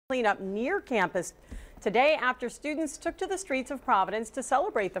Cleanup near campus today after students took to the streets of Providence to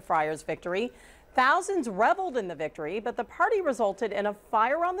celebrate the Friars' victory. Thousands reveled in the victory, but the party resulted in a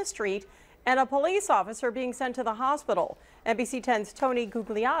fire on the street and a police officer being sent to the hospital. NBC 10's Tony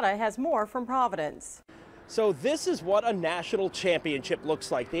Gugliotta has more from Providence. So this is what a national championship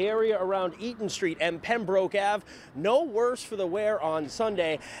looks like. The area around Eaton Street and Pembroke Ave, no worse for the wear on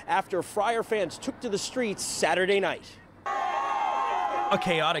Sunday after Friar fans took to the streets Saturday night. A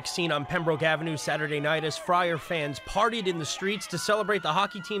chaotic scene on Pembroke Avenue Saturday night as Friar fans partied in the streets to celebrate the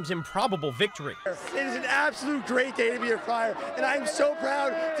hockey team's improbable victory. It is an absolute great day to be a Friar, and I'm so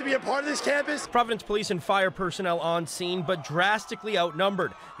proud to be a part of this campus. Providence Police and fire personnel on scene, but drastically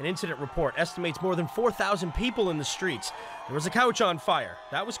outnumbered. An incident report estimates more than 4,000 people in the streets. There was a couch on fire.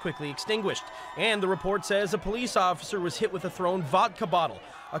 That was quickly extinguished. And the report says a police officer was hit with a thrown vodka bottle.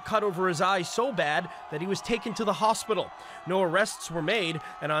 A cut over his eye so bad that he was taken to the hospital. No arrests were made,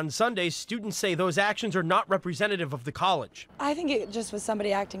 and on Sunday, students say those actions are not representative of the college. I think it just was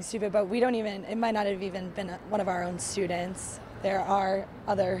somebody acting stupid, but it might not have even been one of our own students. There are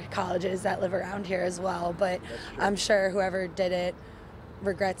other colleges that live around here as well, but I'm sure whoever did it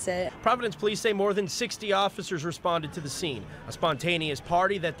regrets it. Providence Police say more than 60 officers responded to the scene, a spontaneous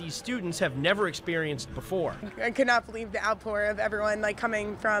party that these students have never experienced before. I could not believe the outpour of everyone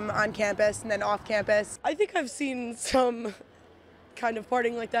coming from on campus and then off campus. I think I've seen some kind of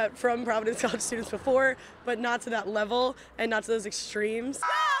partying like that from Providence College students before, but not to that level and not to those extremes.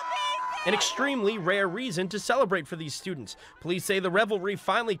 An extremely rare reason to celebrate for these students. Police say the revelry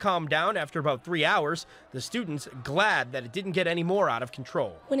finally calmed down after about 3 hours. The students glad that it didn't get any more out of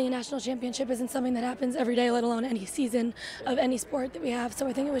control. Winning a national championship isn't something that happens every day, let alone any season of any sport that we have. So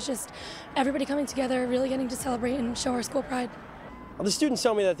I think it was just everybody coming together, really getting to celebrate and show our school pride. Well, the students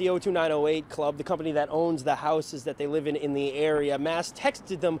tell me that the 02908 Club, the company that owns the houses that they live in the area, mass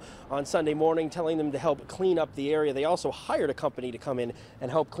texted them on Sunday morning telling them to help clean up the area. They also hired a company to come in and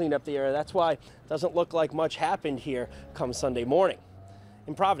help clean up the area. That's why it doesn't look like much happened here come Sunday morning.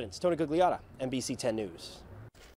 In Providence, Tony Gugliotta, NBC 10 News.